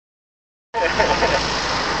And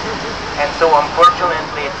so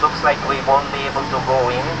unfortunately it looks like we won't be able to go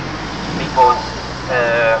in because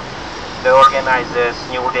the organizers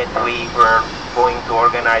knew that we were going to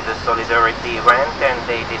organize a Solidarity event and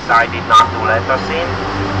they decided not to let us in.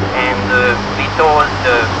 And we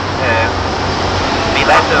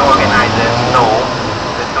let the organizers know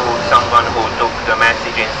to someone who took the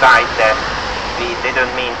message inside that we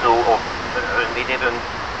didn't mean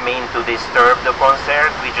to disturb the concert.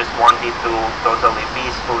 We just wanted to totally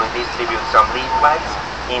peacefully distribute some leaflets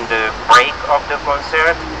in the break of the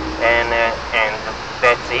concert, and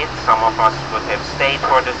that's it. Some of us would have stayed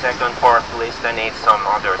for the second part to listen if some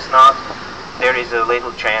others not. There is a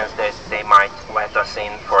little chance that they might let us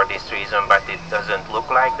in for this reason, but it doesn't look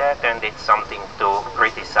like that, and it's something to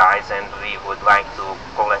criticize, and we would like to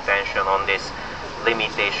call attention on this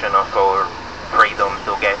limitation of our freedom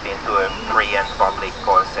to get into a free and public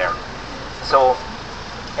concert. So,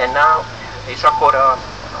 and now, és akkor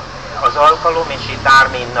az alkalom, és itt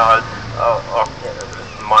Árminnal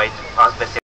majd azt beszél,